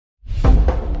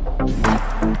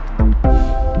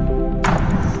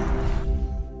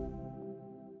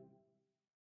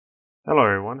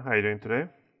How are you doing today?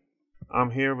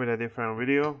 I'm here with a different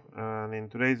video, and in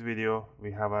today's video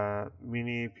we have a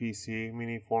mini PC,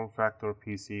 mini form factor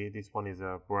PC. This one is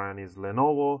a brand is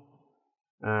Lenovo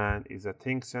and is a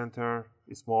ThinkCentre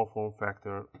small form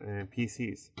factor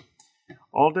PCs.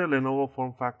 All the Lenovo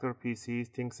form factor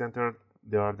PCs, ThinkCentre,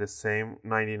 they are the same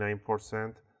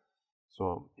 99%.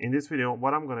 So in this video,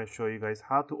 what I'm going to show you guys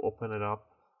how to open it up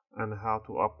and how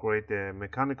to upgrade the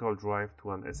mechanical drive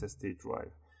to an SSD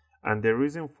drive. And the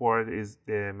reason for it is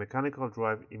the mechanical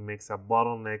drive, it makes a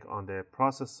bottleneck on the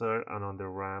processor and on the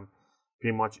RAM,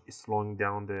 pretty much slowing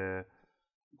down the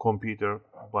computer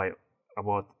by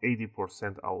about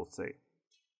 80%, I would say.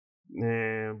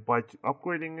 By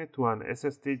upgrading it to an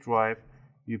SSD drive,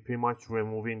 you pretty much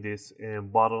removing this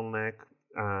bottleneck,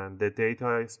 and the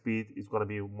data speed is going to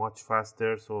be much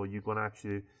faster, so you're going to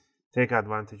actually take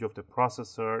advantage of the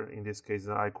processor. In this case,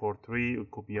 the iCore 3,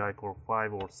 it could be iCore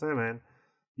 5 or 7.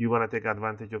 You're going to take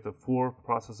advantage of the full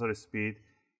processor speed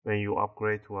when you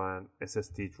upgrade to an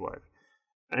SSD drive.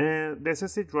 And the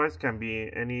SSD drives can be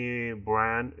any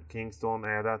brand, Kingston,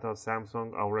 Adata,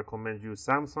 Samsung. I would recommend you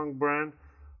Samsung brand.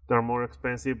 They're more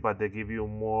expensive, but they give you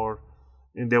more,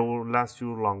 and they will last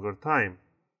you longer time.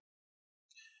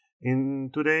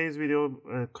 In today's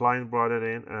video, client brought it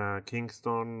in,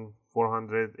 Kingston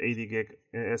 480 gig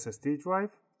SSD drive.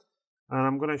 And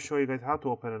I'm going to show you guys how to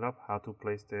open it up, how to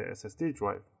place the SSD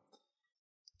drive.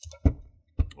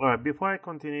 Alright, before I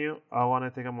continue, I want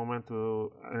to take a moment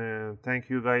to thank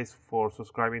you guys for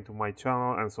subscribing to my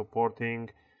channel and supporting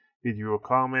with your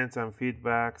comments and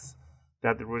feedbacks.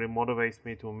 That really motivates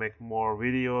me to make more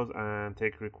videos and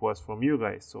take requests from you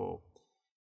guys. So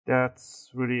that's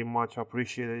really much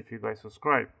appreciated if you guys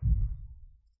subscribe.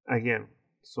 Again,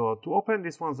 so to open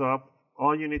these ones up,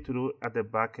 all you need to do at the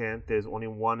back end, there's only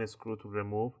one screw to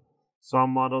remove.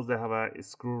 Some models, they have a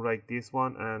screw like this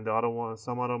one, and the other one,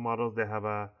 some other models, they have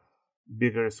a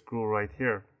bigger screw right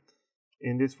here.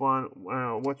 In this one,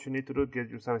 what you need to do, get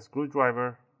yourself a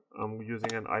screwdriver. I'm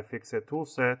using an UFIXTEK tool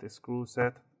set, a screw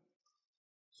set.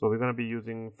 So we're going to be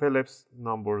using Phillips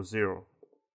number 0.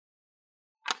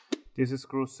 This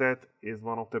screw set is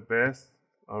one of the best.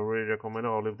 I really recommend it.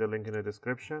 I'll leave the link in the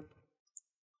description.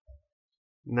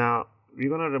 Now, we're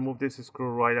going to remove this screw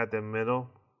right at the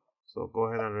middle. So go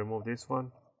ahead and remove this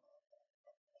one.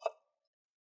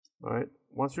 Alright,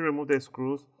 once you remove the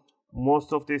screws,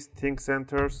 most of these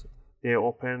ThinkCentres, they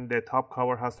open, the top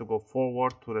cover has to go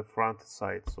forward to the front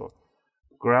side. So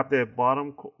grab the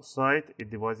bottom side,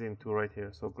 it divides into right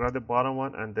here. So grab the bottom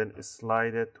one and then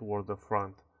slide it towards the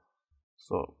front.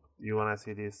 So you want to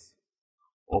see this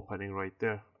opening right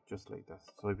there, just like that.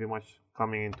 So it's pretty much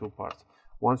coming in two parts.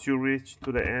 Once you reach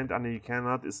to the end and you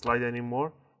cannot slide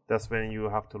anymore, that's when you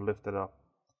have to lift it up.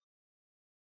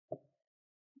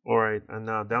 Alright, and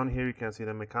now down here you can see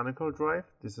the mechanical drive.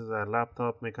 This is a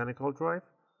laptop mechanical drive.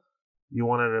 You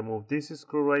want to remove this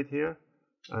screw right here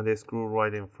and the screw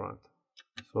right in front.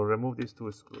 So remove these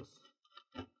two screws.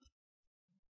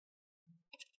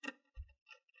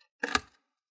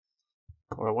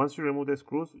 Alright, once you remove the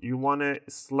screws, you want to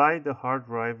slide the hard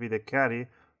drive with a caddy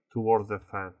towards the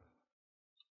fan.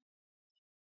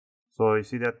 So you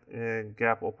see that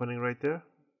gap opening right there,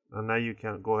 and now you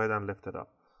can go ahead and lift it up.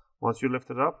 Once you lift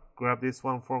it up, grab this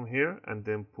one from here and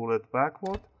then pull it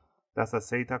backward. That's a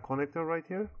SATA connector right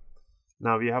here.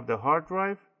 Now we have the hard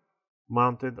drive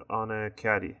mounted on a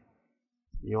caddy.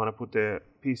 You want to put the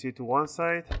PC to one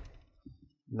side.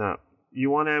 Now you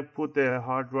want to put the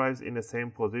hard drives in the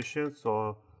same position,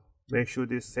 so make sure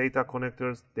these SATA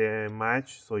connectors, they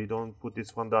match, so you don't put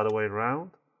this one the other way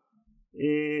around.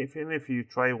 Even if you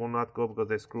try, it will not go because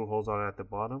the screw holes are at the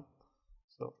bottom.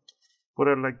 So put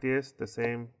it like this, the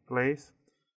same place,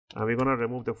 and we're gonna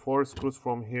remove the 4 screws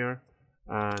from here,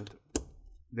 and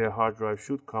the hard drive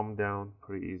should come down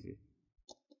pretty easy.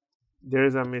 There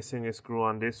is a missing screw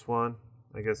on this one.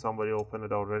 I guess somebody opened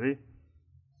it already.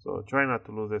 So try not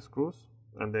to lose the screws,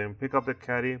 and then pick up the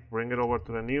caddy, bring it over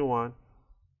to the new one,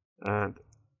 and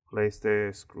place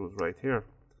the screws right here.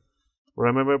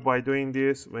 Remember, by doing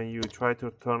this, when you try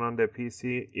to turn on the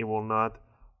PC, it will not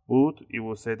boot. It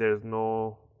will say there's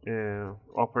no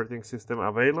operating system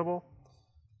available.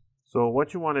 So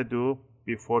what you want to do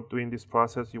before doing this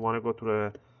process, you want to go to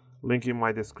the link in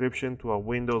my description to a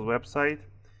Windows website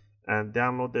and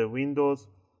download the Windows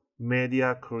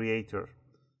Media Creator.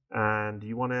 And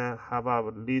you want to have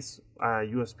at least a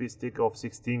USB stick of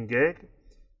 16 gig.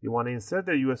 You want to insert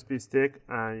the USB stick,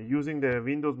 and using the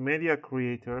Windows Media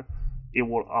Creator, it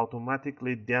will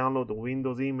automatically download the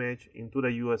Windows image into the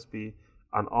USB,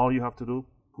 and all you have to do,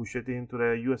 push it into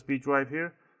the USB drive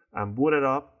here and boot it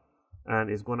up. and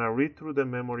it's gonna read through the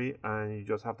memory, and you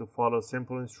just have to follow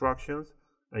simple instructions,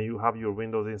 and you have your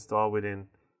Windows installed within,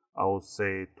 I would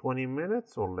say, 20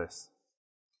 minutes or less.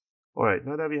 Alright,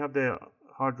 now that we have the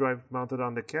hard drive mounted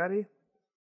on the caddy,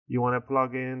 you want to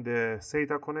plug in the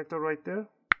SATA connector right there,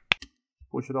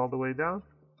 push it all the way down,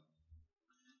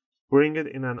 bring it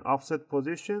in an offset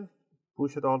position,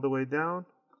 push it all the way down,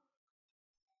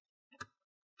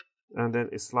 and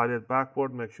then slide it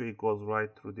backward. Make sure it goes right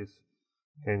through these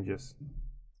hinges.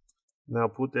 Now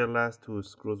put the last two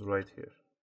screws right here.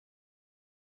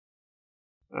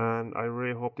 And I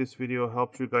really hope this video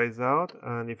helped you guys out,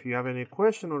 and if you have any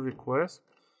question or request,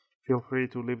 feel free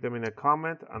to leave them in a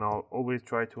comment, and I'll always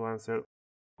try to answer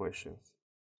questions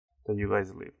that you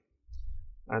guys leave.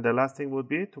 And the last thing would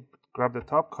be to grab the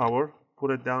top cover,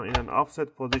 put it down in an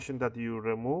offset position that you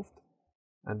removed,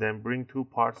 and then bring two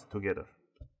parts together.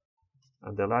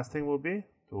 And the last thing will be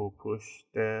to push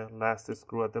the last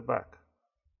screw at the back.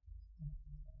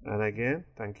 And again,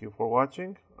 thank you for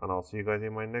watching, and I'll see you guys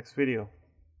in my next video.